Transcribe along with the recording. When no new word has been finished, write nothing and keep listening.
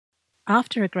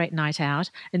After a great night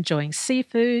out, enjoying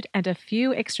seafood and a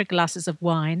few extra glasses of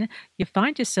wine, you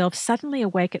find yourself suddenly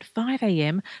awake at 5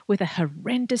 a.m. with a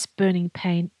horrendous burning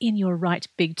pain in your right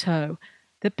big toe.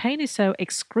 The pain is so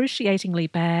excruciatingly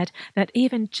bad that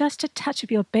even just a touch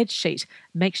of your bedsheet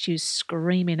makes you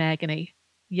scream in agony.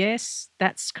 Yes,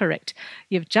 that's correct.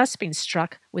 You've just been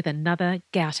struck with another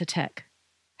gout attack.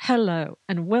 Hello,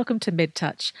 and welcome to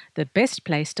Medtuch, the best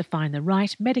place to find the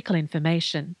right medical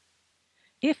information.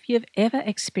 If you've ever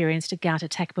experienced a gout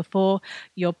attack before,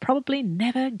 you're probably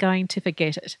never going to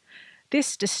forget it.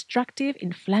 This destructive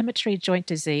inflammatory joint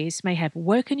disease may have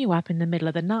woken you up in the middle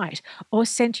of the night or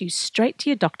sent you straight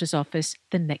to your doctor's office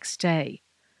the next day.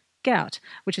 Gout,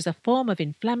 which is a form of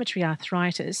inflammatory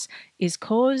arthritis, is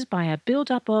caused by a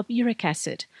buildup of uric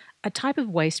acid, a type of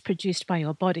waste produced by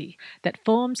your body that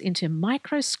forms into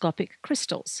microscopic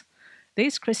crystals.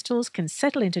 These crystals can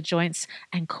settle into joints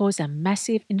and cause a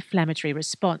massive inflammatory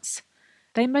response.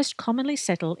 They most commonly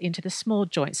settle into the small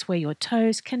joints where your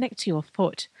toes connect to your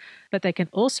foot, but they can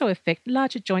also affect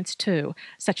larger joints too,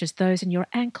 such as those in your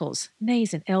ankles,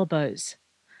 knees, and elbows.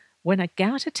 When a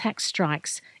gout attack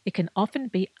strikes, it can often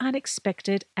be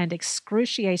unexpected and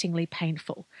excruciatingly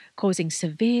painful, causing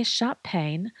severe sharp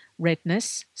pain,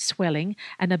 redness, swelling,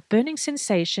 and a burning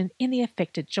sensation in the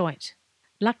affected joint.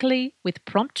 Luckily, with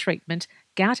prompt treatment,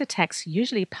 gout attacks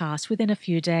usually pass within a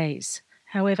few days.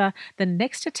 However, the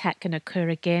next attack can occur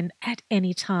again at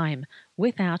any time,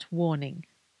 without warning.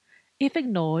 If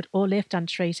ignored or left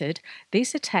untreated,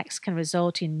 these attacks can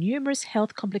result in numerous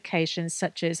health complications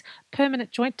such as permanent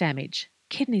joint damage,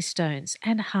 kidney stones,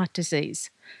 and heart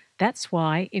disease. That's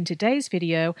why in today's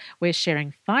video, we're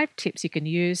sharing 5 tips you can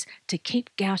use to keep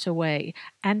gout away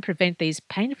and prevent these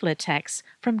painful attacks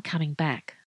from coming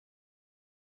back.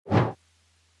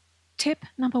 Tip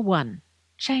number 1.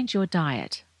 Change your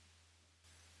diet.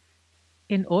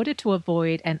 In order to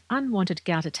avoid an unwanted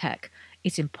gout attack,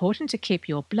 it's important to keep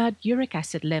your blood uric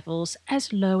acid levels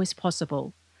as low as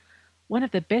possible. One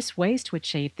of the best ways to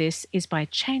achieve this is by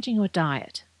changing your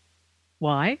diet.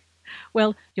 Why?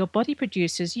 Well, your body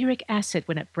produces uric acid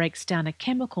when it breaks down a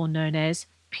chemical known as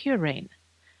purine.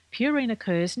 Purine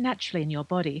occurs naturally in your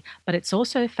body, but it's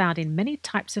also found in many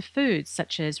types of foods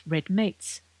such as red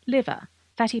meats, liver,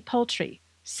 fatty poultry,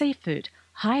 seafood,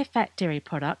 high-fat dairy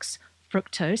products,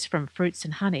 fructose from fruits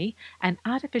and honey, and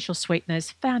artificial sweeteners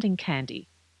found in candy.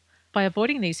 By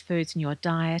avoiding these foods in your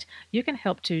diet, you can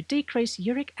help to decrease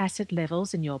uric acid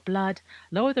levels in your blood,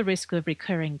 lower the risk of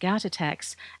recurring gout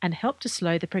attacks, and help to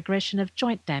slow the progression of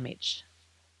joint damage.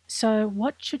 So,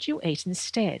 what should you eat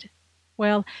instead?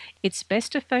 Well, it's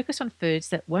best to focus on foods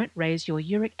that won't raise your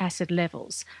uric acid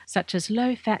levels, such as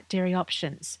low-fat dairy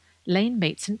options, lean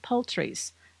meats and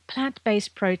poultries,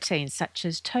 plant-based proteins such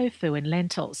as tofu and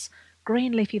lentils,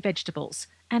 green leafy vegetables,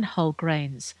 and whole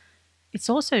grains. It's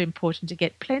also important to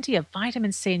get plenty of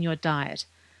vitamin C in your diet.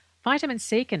 Vitamin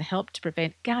C can help to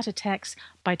prevent gout attacks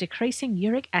by decreasing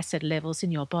uric acid levels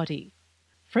in your body.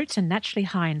 Fruits are naturally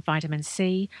high in vitamin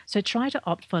C, so try to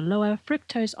opt for lower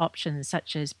fructose options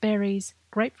such as berries,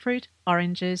 grapefruit,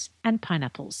 oranges, and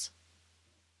pineapples.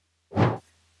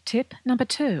 Tip number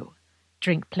 2.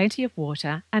 Drink plenty of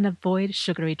water and avoid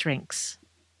sugary drinks.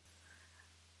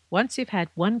 Once you've had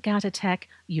one gout attack,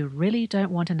 you really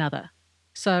don't want another.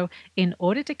 So, in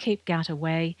order to keep gout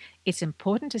away, it's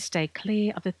important to stay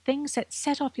clear of the things that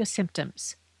set off your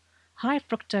symptoms. High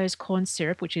fructose corn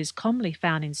syrup, which is commonly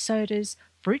found in sodas,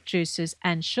 fruit juices,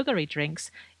 and sugary drinks,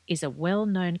 is a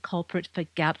well-known culprit for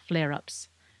gout flare-ups.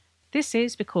 This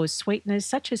is because sweeteners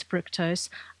such as fructose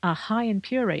are high in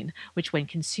purine, which when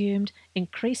consumed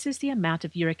increases the amount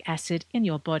of uric acid in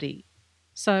your body.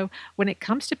 So, when it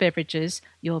comes to beverages,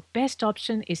 your best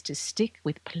option is to stick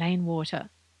with plain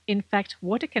water. In fact,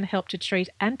 water can help to treat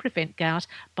and prevent gout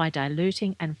by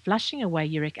diluting and flushing away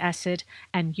uric acid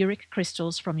and uric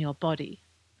crystals from your body.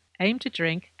 Aim to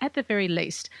drink, at the very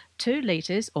least, 2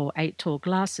 litres or 8 tall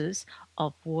glasses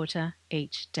of water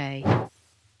each day.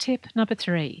 Tip number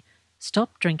 3.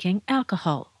 Stop drinking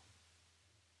alcohol.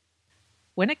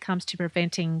 When it comes to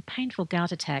preventing painful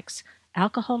gout attacks,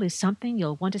 alcohol is something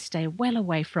you'll want to stay well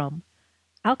away from.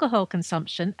 Alcohol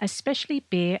consumption, especially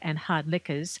beer and hard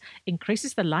liquors,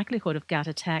 increases the likelihood of gout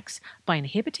attacks by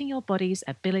inhibiting your body's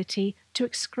ability to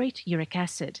excrete uric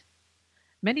acid.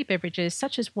 Many beverages,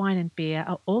 such as wine and beer,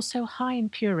 are also high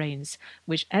in purines,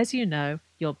 which, as you know,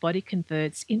 your body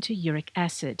converts into uric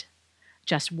acid.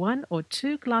 Just 1 or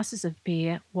 2 glasses of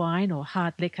beer, wine, or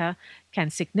hard liquor can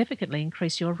significantly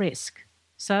increase your risk.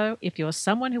 So, if you're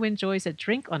someone who enjoys a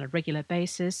drink on a regular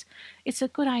basis, it's a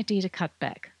good idea to cut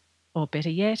back. Or better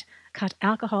yet, cut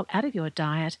alcohol out of your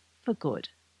diet for good.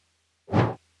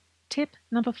 Tip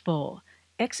number 4.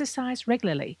 Exercise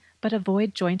regularly, but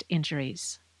avoid joint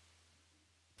injuries.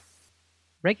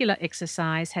 Regular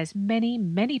exercise has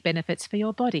many benefits for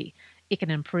your body. It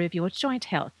can improve your joint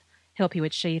health, help you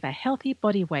achieve a healthy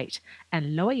body weight,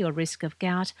 and lower your risk of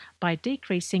gout by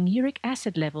decreasing uric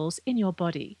acid levels in your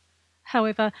body.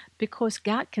 However, because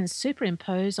gout can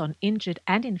superimpose on injured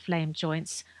and inflamed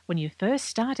joints, when you first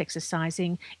start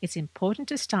exercising, it's important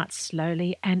to start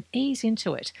slowly and ease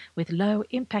into it with low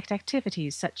impact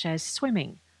activities such as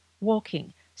swimming,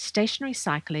 walking, stationary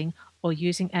cycling, or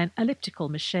using an elliptical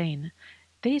machine.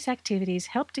 These activities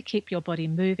help to keep your body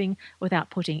moving without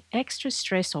putting extra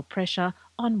stress or pressure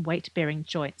on weight-bearing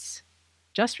joints.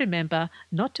 Just remember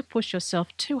not to push yourself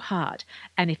too hard,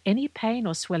 and if any pain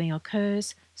or swelling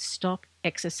occurs, stop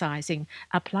exercising,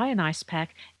 apply an ice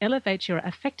pack, elevate your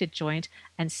affected joint,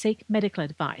 and seek medical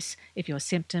advice if your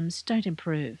symptoms don't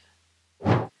improve.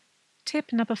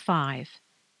 Tip number 5.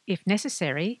 If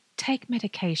necessary, take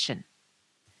medication.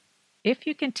 If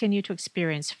you continue to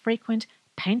experience frequent,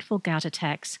 painful gout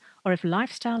attacks, or if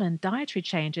lifestyle and dietary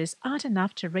changes aren't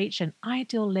enough to reach an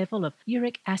ideal level of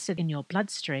uric acid in your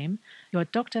bloodstream, your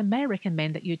doctor may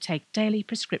recommend that you take daily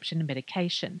prescription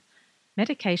medication.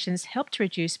 Medications help to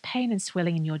reduce pain and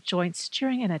swelling in your joints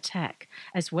during an attack,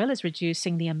 as well as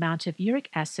reducing the amount of uric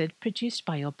acid produced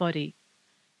by your body.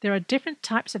 There are different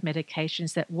types of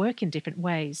medications that work in different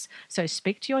ways, so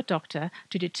speak to your doctor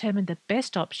to determine the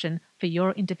best option for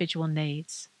your individual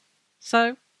needs.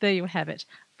 So, there you have it,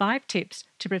 5 tips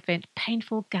to prevent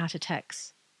painful gout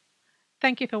attacks.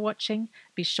 Thank you for watching.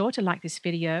 Be sure to like this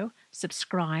video,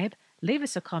 subscribe, leave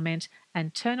us a comment,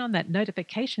 and turn on that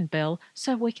notification bell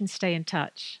so we can stay in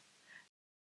touch.